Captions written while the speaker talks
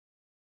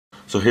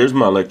So here's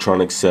my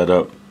electronic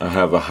setup. I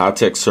have a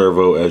high-tech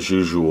servo as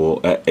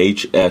usual at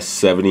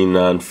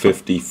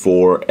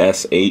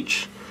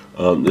HS7954SH.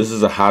 This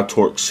is a high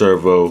torque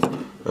servo.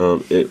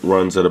 It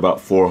runs at about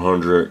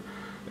 400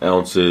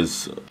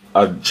 ounces.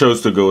 I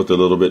chose to go with a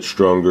little bit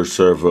stronger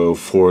servo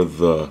for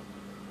the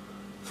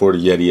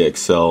Yeti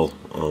XL,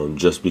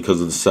 just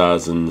because of the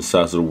size and the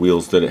size of the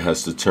wheels that it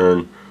has to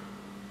turn.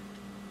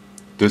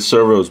 This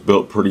servo is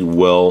built pretty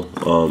well.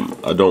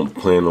 I don't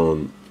plan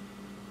on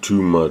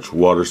too much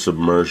water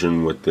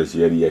submersion with this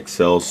Yeti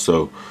XL,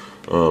 so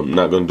I'm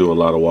not going to do a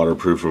lot of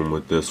waterproofing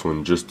with this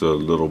one. Just a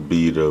little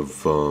bead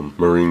of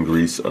marine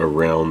grease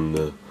around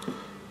the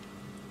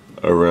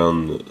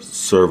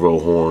servo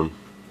horn.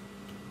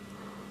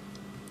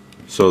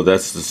 So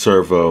that's the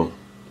servo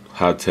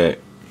high-tech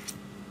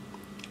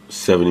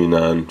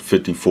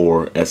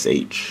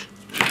 7954SH.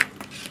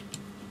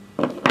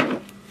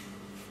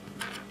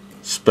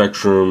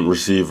 Spectrum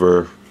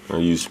receiver. I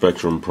use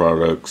Spectrum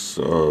products,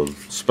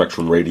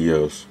 Spectrum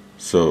radios,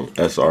 so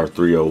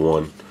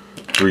SR301,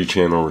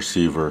 3-channel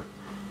receiver.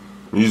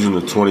 I'm using the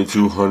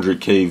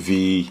 2200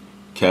 kV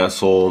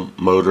Castle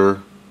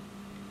motor,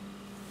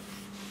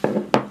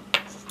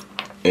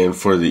 and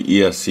for the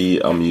ESC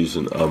I'm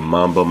using a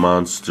Mamba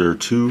Monster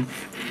 2.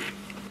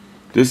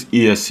 This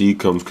ESC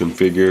comes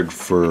configured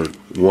for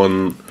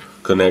one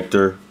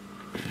connector,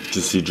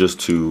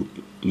 just two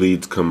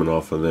leads coming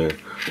off of there.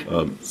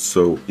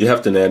 So you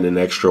have to add an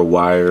extra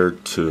wire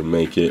to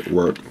make it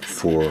work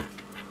for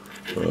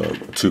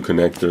two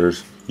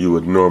connectors. You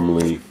would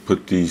normally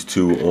put these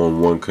two on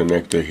one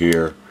connector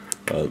here.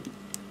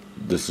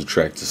 This is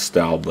Traxxas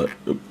style, but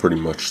pretty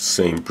much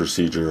same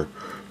procedure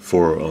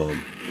for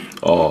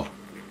all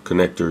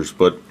connectors.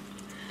 But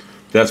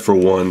that's for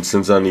one.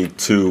 Since I need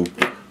two,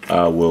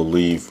 I will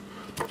leave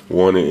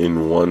one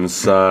in one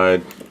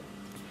side,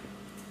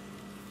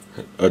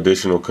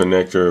 additional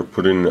connector,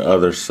 put it in the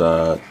other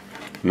side.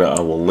 Now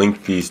I will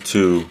link these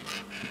two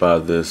by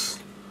this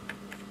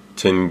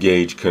 10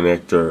 gauge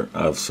connector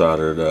I've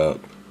soldered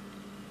up,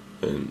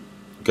 and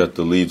got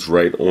the leads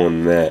right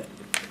on that.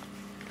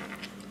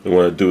 And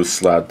what I do is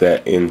slide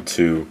that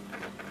into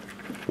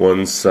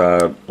one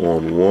side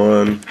on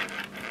one,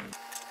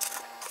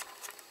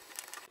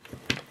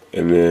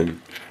 and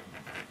then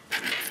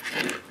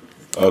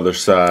other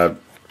side,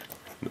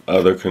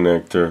 other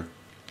connector.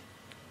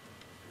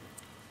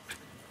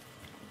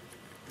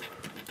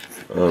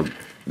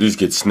 These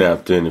get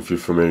snapped in. If you're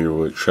familiar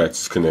with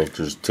Traxxas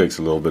connectors, it takes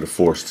a little bit of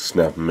force to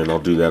snap them in. I'll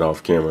do that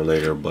off camera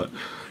later, but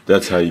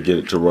that's how you get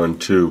it to run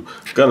two.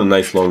 Got a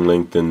nice long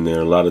length in there.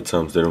 A lot of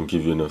times they don't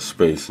give you enough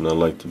space, and I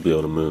like to be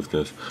able to move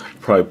this.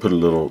 Probably put a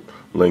little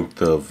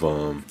length of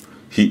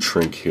heat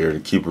shrink here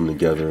to keep them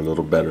together a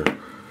little better.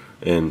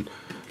 And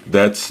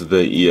that's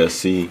the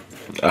ESC.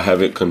 I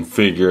have it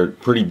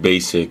configured pretty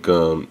basic.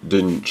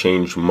 Didn't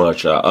change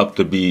much. I upped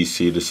the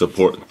BEC to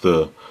support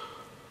the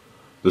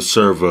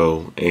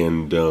servo,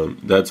 and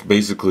that's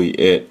basically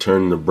it.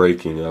 Turn the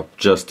braking up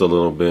just a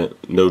little bit.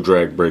 No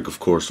drag brake, of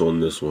course, on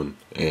this one,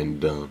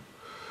 and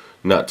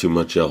not too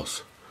much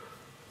else.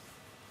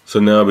 So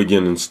now I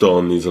begin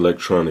installing these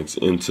electronics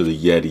into the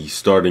Yeti,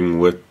 starting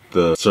with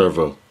the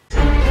servo.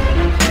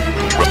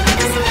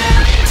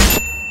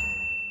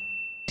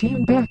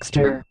 Team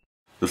Baxter.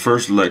 The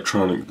first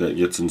electronic that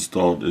gets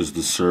installed is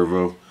the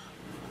servo.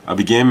 I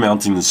began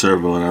mounting the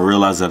servo, and I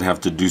realized I'd have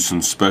to do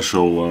some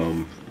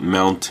special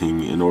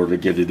mounting in order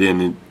to get it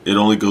in. It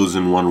only goes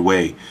in one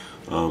way.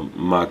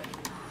 My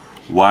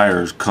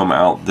wires come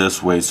out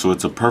this way, so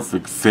it's a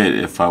perfect fit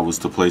if I was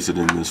to place it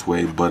in this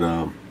way, but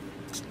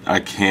I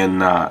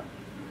cannot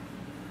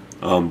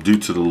due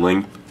to the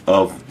length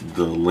of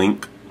the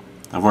link.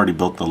 I've already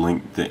built the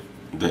link that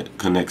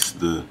connects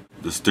the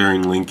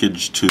steering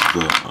linkage to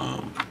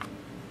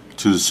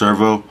the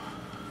servo.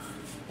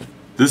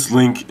 This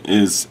link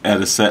is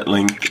at a set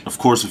length. Of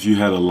course, if you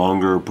had a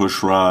longer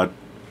push rod,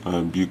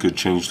 you could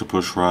change the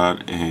push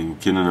rod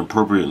and get an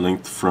appropriate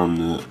length from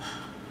the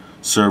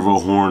servo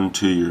horn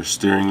to your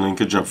steering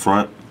linkage up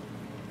front.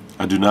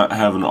 I do not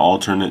have an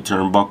alternate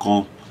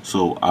turnbuckle,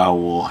 so I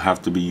will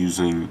have to be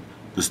using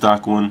the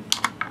stock one,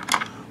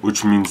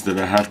 which means that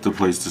I have to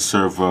place the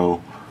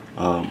servo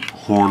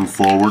horn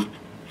forward.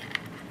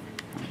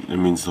 It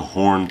means the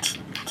horn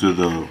to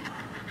the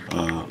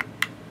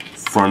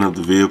front of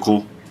the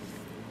vehicle.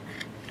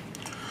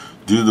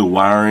 Due to the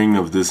wiring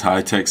of this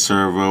high-tech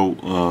servo,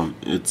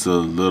 it's a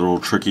little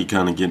tricky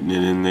kind of getting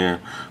it in there,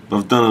 but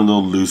I've done a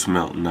little loose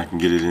mount and I can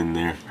get it in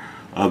there.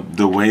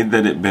 The way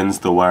that it bends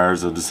the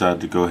wires, I decided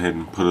to go ahead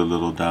and put a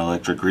little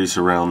dielectric grease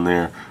around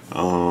there,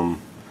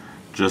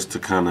 just to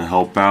kind of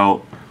help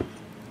out.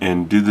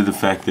 And due to the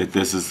fact that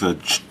this is a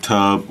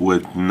tub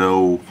with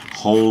no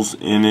holes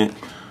in it,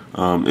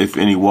 if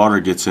any water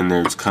gets in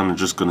there, it's kind of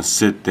just going to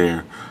sit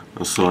there.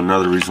 So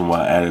another reason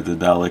why I added the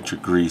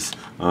dielectric grease,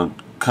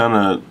 kind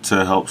of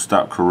to help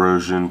stop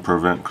corrosion,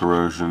 prevent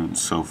corrosion, and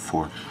so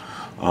forth.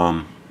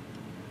 So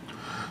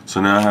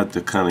now I have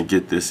to kind of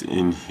get this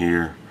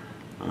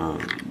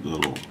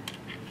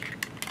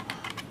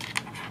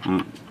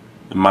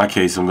In my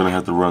case, I'm going to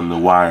have to run the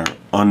wire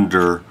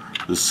under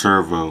the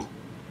servo.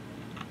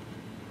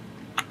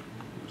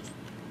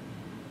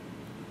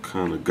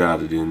 Kind of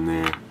got it in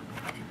there.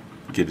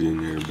 Get it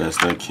in there the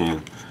best I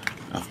can.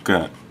 I've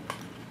got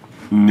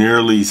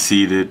nearly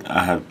seated.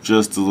 I have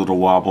just a little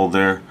wobble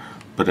there,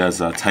 but as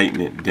I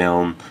tighten it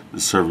down, the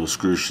servo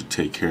screw should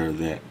take care of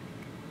that.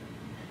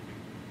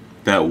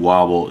 That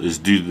wobble is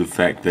due to the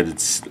fact that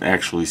it's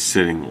actually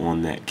sitting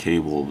on that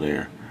cable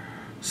there.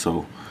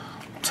 So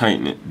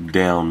tighten it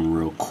down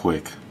real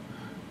quick.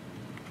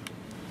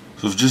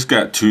 So I've just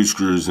got 2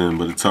 screws in,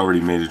 but it's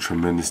already made a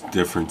tremendous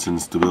difference in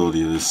the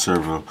stability of this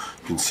servo.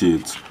 You can see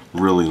it's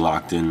really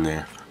locked in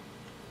there.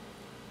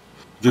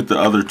 Get the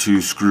other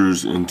 2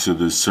 screws into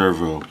the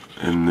servo,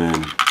 and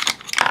then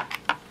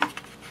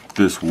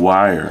this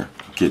wire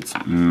gets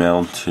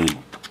mounted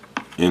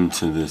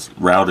into this,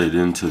 routed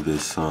into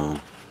this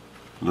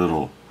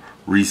little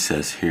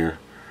recess here.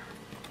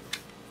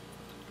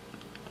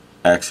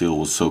 Axial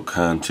was so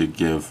kind to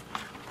give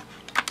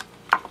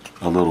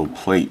a little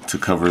plate to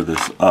cover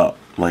this up,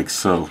 like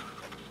so.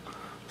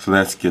 So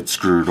that gets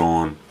screwed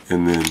on,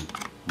 and then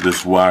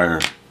this wire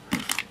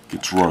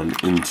gets run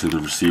into the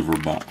receiver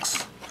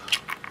box.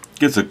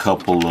 Gets a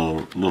couple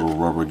of little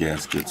rubber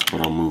gaskets,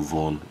 but I'll move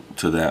on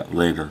to that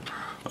later.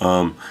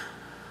 The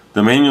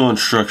manual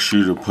instructs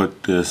you to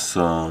put this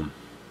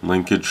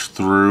linkage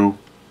through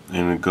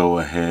and go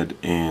ahead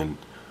and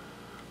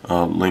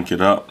link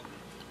it up.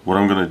 What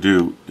I'm going to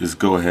do is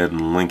go ahead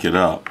and link it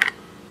up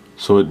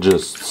so it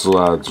just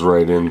slides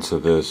right into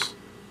this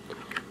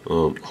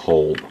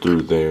hole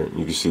through there.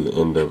 You can see the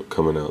end of it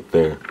coming out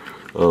there.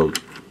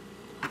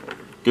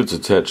 Gets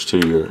attached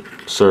to your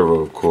servo,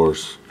 of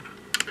course,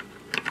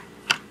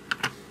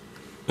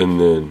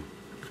 and then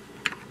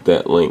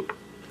that link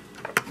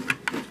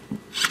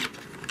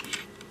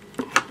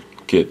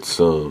gets,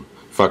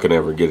 if I can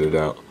ever get it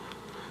out,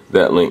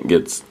 that link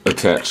gets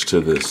attached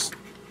to this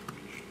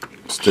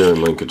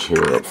steering linkage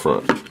here up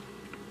front.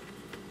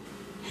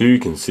 Here you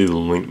can see the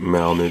link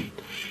mounted,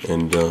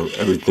 and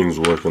everything's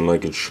working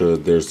like it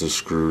should. There's the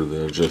screw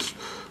that I just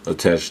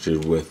attached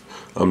it with.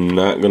 I'm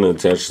not going to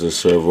attach the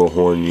servo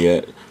horn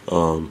yet,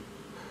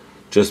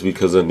 just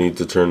because I need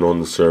to turn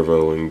on the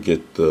servo and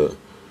get the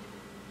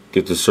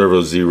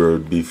servo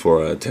zeroed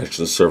before I attach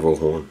the servo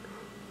horn.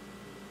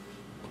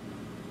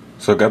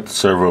 So I got the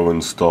servo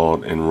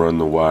installed and run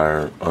the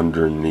wire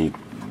underneath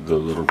the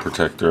little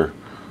protector.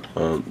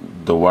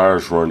 The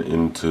wires run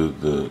into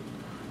the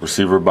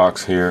receiver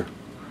box here.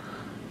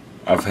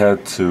 I've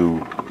had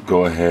to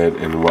go ahead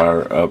and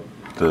wire up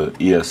the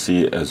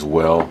ESC as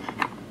well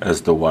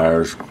as the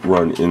wires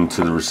run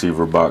into the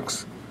receiver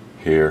box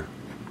here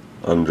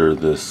under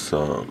this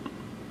sort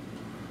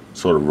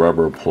of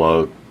rubber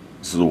plug.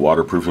 This is a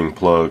waterproofing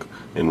plug,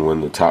 and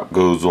when the top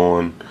goes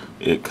on,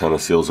 it kind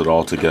of seals it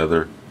all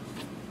together.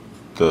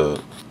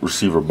 The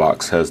receiver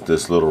box has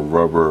this little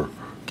rubber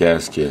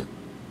gasket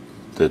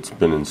that's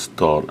been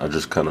installed. I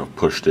just kind of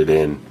pushed it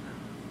in,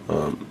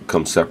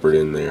 comes separate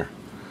in there.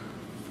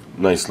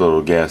 Nice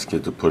little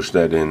gasket to push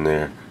that in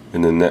there,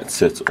 and then that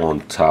sits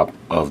on top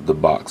of the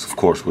box, of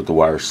course, with the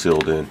wires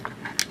sealed in.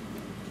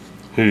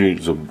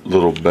 Here's a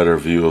little better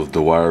view of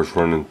the wires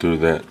running through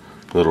that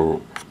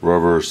little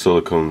rubber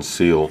silicone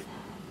seal.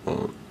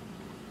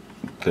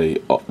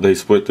 They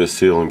split the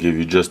seal and give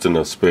you just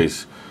enough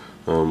space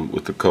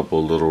with a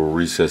couple little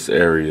recessed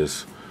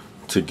areas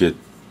to get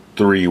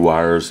 3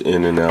 wires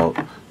in and out.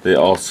 They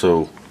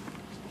also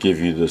give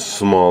you the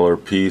smaller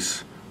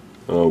piece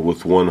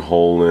with 1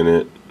 hole in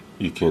it.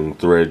 You can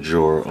thread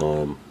your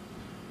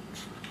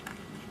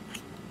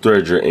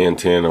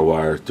antenna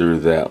wire through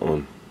that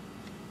one,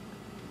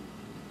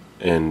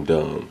 and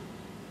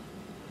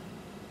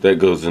that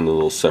goes in a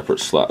little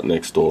separate slot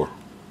next door.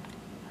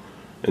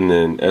 And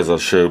then, as I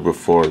showed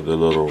before, the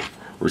little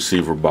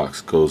receiver box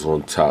goes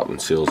on top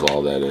and seals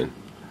all that in.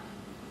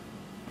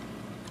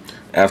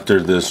 After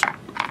this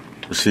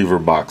receiver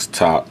box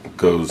top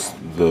goes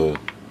the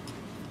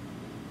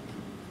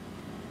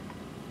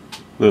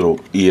little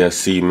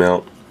ESC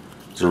mount.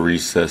 It's a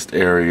recessed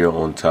area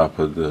on top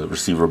of the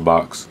receiver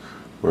box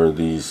where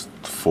these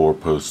 4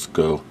 posts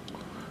go,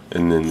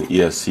 and then the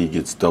ESC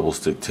gets double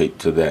stick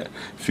taped to that.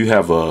 If you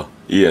have a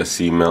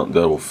ESC mount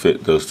that will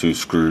fit those 2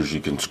 screws,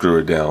 you can screw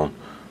it down,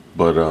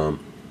 but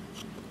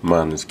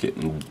mine is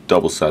getting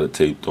double-sided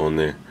taped on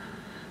there.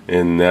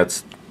 And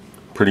that's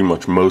pretty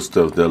much most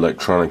of the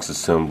electronics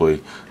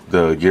assembly.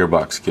 The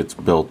gearbox gets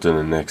built in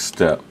the next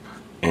step,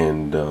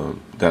 and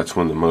that's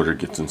when the motor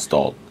gets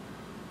installed.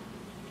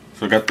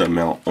 So I got that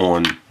mount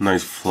on,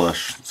 nice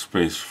flush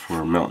space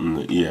for mounting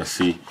the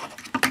ESC.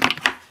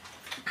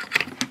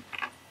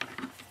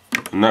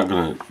 I'm not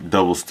going to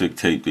double stick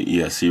tape the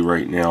ESC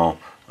right now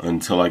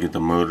until I get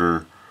the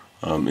motor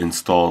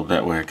installed.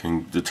 That way I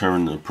can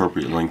determine the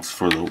appropriate lengths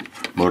for the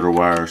motor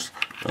wires.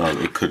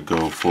 It could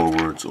go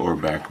forwards or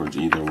backwards,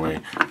 either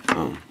way.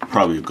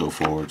 Probably go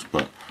forwards,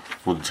 but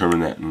we'll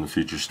determine that in the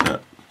future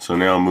step. So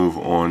now I'll move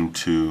on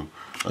to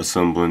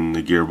assembling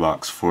the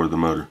gearbox for the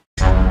motor.